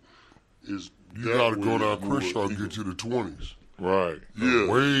go, you gotta go down Crenshaw and get to the 20s. Right. Yeah,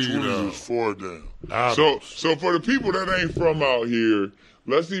 way 20s down. is far down. So for the people that ain't from out here,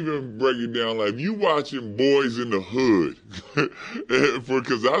 let's even break it down. Like, you watching Boys in the Hood,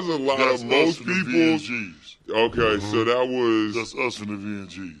 because that's a lot of most people. Okay, so that was that's us from the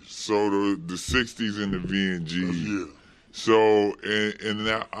V&Gs. So the 60s and the V&Gs. Yeah. So and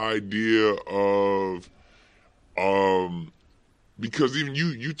that idea of because even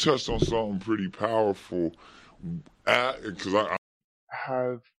you touched on something pretty powerful. Because I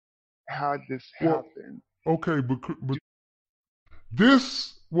have had this happen. Okay, but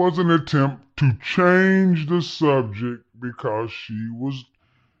this was an attempt to change the subject because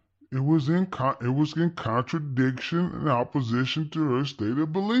it was in contradiction and opposition to her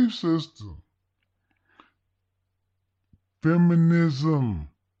stated belief system. Feminism.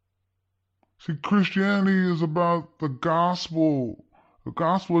 See, Christianity is about the gospel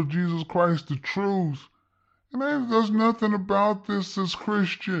of Jesus Christ, the truth. And there's nothing about this that's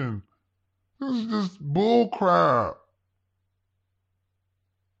Christian. This is just bull crap.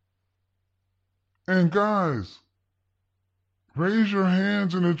 And guys, raise your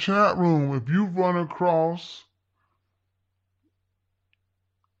hands in the chat room if you've run across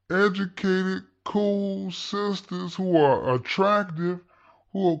educated, cool sisters who are attractive,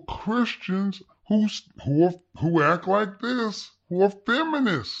 who are Christians, who act like this, who are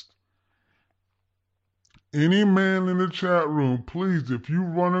feminists. Any man in the chat room, please, if you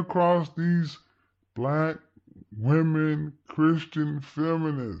run across these black women, Christian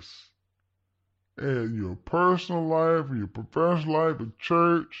feminists, in your personal life, or your professional life, at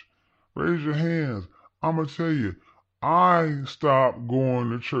church, raise your hands. I'm going to tell you, I stopped going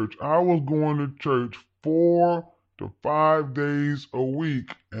to church. I was going to church 4 to 5 days a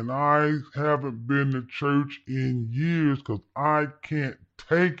week, and I haven't been to church in years because I can't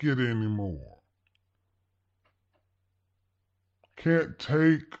take it anymore. Can't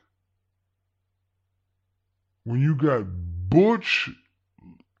take when you got butch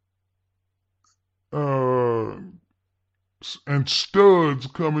and studs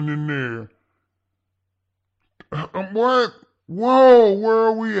coming in there. What? Whoa, where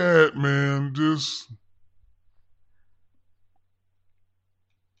are we at, man?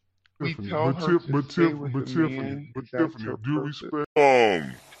 We tell her to stay with the man. That's her do purpose.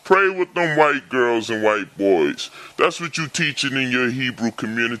 respect. Pray with them white girls and white boys. That's what you teaching in your Hebrew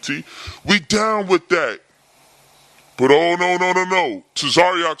community. We down with that. But oh, no.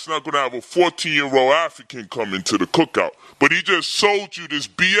 Tazariak's not going to have a 14-year-old African come into the cookout. But he just sold you this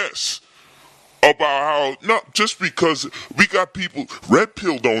BS about how, just because we got people, Red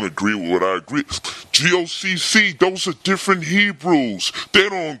Pill don't agree with what I agree. GOCC, those are different Hebrews. They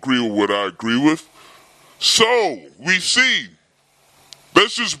don't agree with what I agree with. So, we see.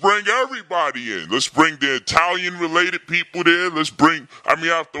 Let's just bring everybody in. Let's bring the Italian-related people there.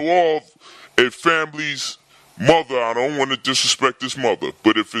 After all, a family's mother, I don't want to disrespect his mother,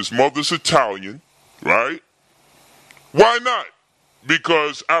 but if his mother's Italian, right? Why not?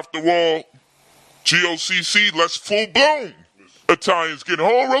 Because, after all, GOCC, let's full-blown Italians get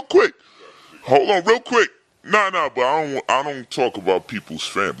hold on real quick. Nah, but I don't talk about people's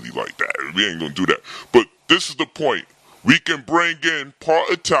family like that. We ain't gonna do that. But this is the point. We can bring in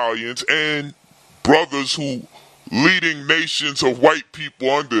part Italians and brothers who leading nations of white people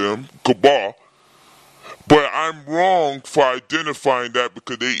under them, cabal. But I'm wrong for identifying that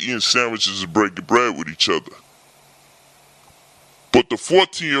because they eating sandwiches and breaking bread with each other. But the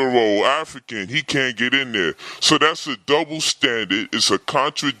 14-year-old African, he can't get in there. So that's a double standard. It's a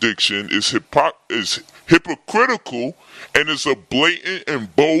contradiction. It's hypocritical. And it's a blatant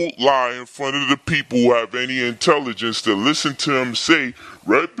and bold lie in front of the people who have any intelligence to listen to him say,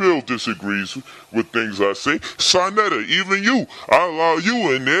 Red Pill disagrees with things I say. Sonetta, even you, I allow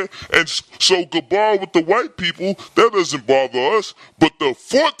you in there. And so Gabar with the white people, that doesn't bother us. But the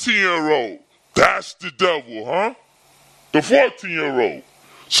 14-year-old, that's the devil, huh? The 14-year-old.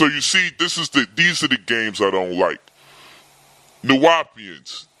 So you see, these are the games I don't like.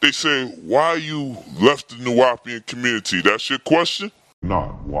 Nuwapians. They say, why you left the Nuwapian community? That's your question?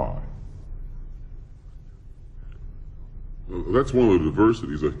 Not why. That's one of the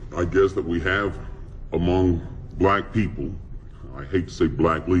diversities, I guess, that we have among black people. I hate to say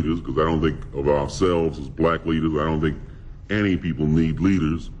black leaders because I don't think of ourselves as black leaders. I don't think any people need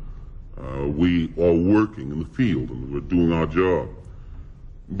leaders. We are working in the field and we're doing our job.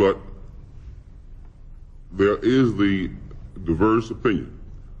 But there is the diverse opinion.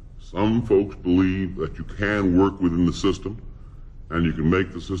 Some folks believe that you can work within the system and you can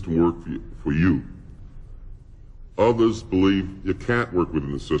make the system work for you. Others believe you can't work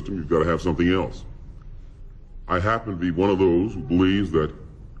within the system, you've got to have something else. I happen to be one of those who believes that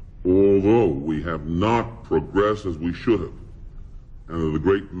although we have not progressed as we should have, and the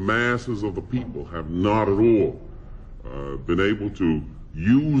great masses of the people have not at all been able to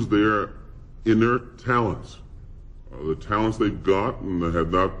use their inert talents, the talents they've got and that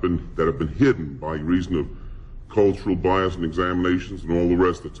have been hidden by reason of cultural bias and examinations and all the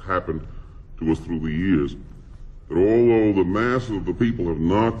rest that's happened to us through the years. That although the masses of the people have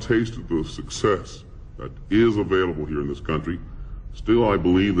not tasted the success that is available here in this country, still I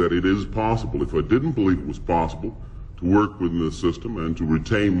believe that it is possible. If I didn't believe it was possible to work within the system and to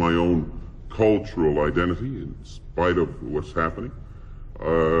retain my own cultural identity in spite of what's happening,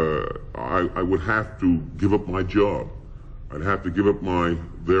 I would have to give up my job. I'd have to give up my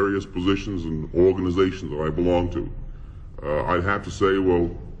various positions and organizations that I belong to. I'd have to say, well,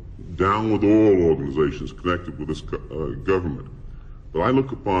 down with all organizations connected with this government. But I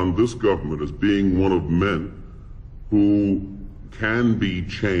look upon this government as being one of men who can be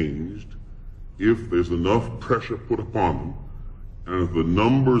changed if there's enough pressure put upon them, and if the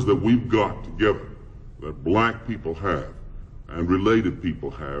numbers that we've got together, that black people have and related people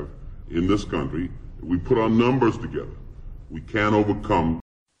have in this country, if we put our numbers together, we can overcome.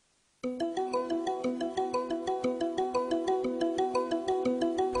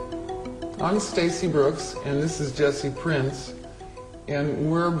 I'm Stacy Brooks, and this is Jesse Prince,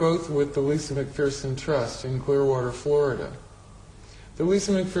 and we're both with the Lisa McPherson Trust in Clearwater, Florida. The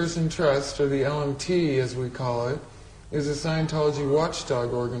Lisa McPherson Trust, or the LMT as we call it, is a Scientology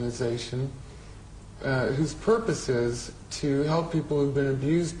watchdog organization whose purpose is to help people who've been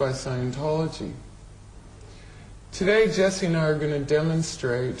abused by Scientology. Today, Jesse and I are going to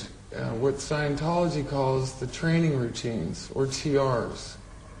demonstrate what Scientology calls the training routines, or TRs.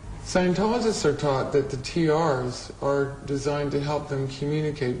 Scientologists are taught that the TRs are designed to help them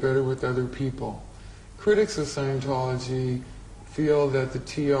communicate better with other people. Critics of Scientology feel that the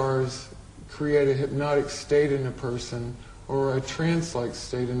TRs create a hypnotic state in a person or a trance-like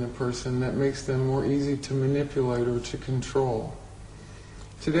state in a person that makes them more easy to manipulate or to control.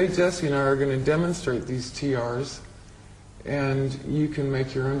 Today, Jesse and I are going to demonstrate these TRs, and you can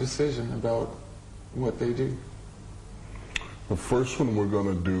make your own decision about what they do. The first one we're going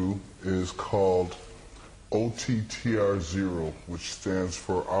to do is called OTTR0, which stands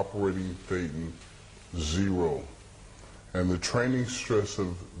for Operating Thetan 0. And the training stress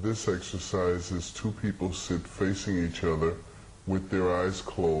of this exercise is two people sit facing each other with their eyes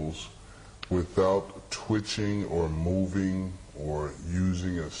closed without twitching or moving or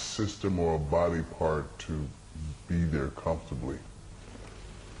using a system or a body part to be there comfortably.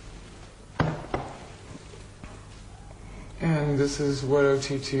 And this is what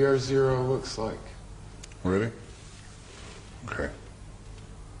OTTR0 looks like. Ready? Okay.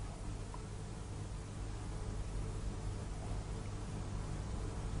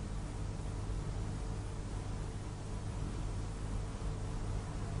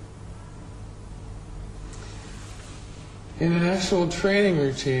 In an actual training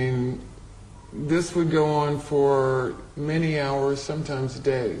routine, this would go on for many hours, sometimes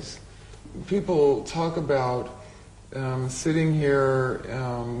days. People talk about sitting here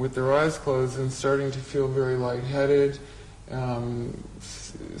with their eyes closed and starting to feel very lightheaded,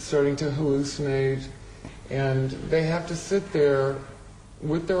 starting to hallucinate, and they have to sit there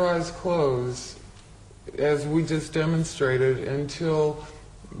with their eyes closed, as we just demonstrated, until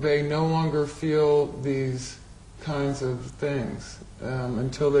they no longer feel these kinds of things,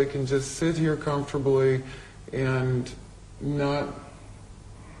 until they can just sit here comfortably and not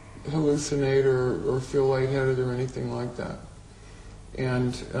hallucinate or feel lightheaded or anything like that.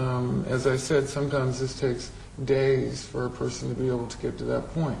 And as I said, sometimes this takes days for a person to be able to get to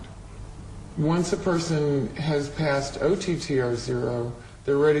that point. Once a person has passed OTTR0,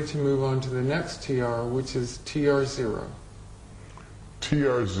 they're ready to move on to the next TR, which is TR0.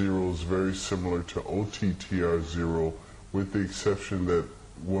 TR0 is very similar to OTTR0, with the exception that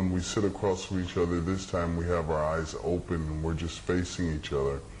when we sit across from each other this time, we have our eyes open and we're just facing each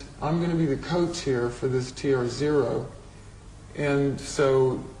other. I'm going to be the coach here for this TR0, and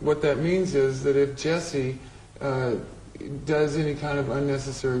so what that means is that if Jesse does any kind of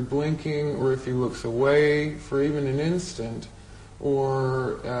unnecessary blinking, or if he looks away for even an instant,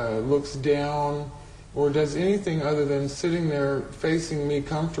 or looks down, or does anything other than sitting there facing me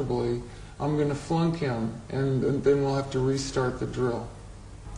comfortably, I'm going to flunk him, and then we'll have to restart the drill.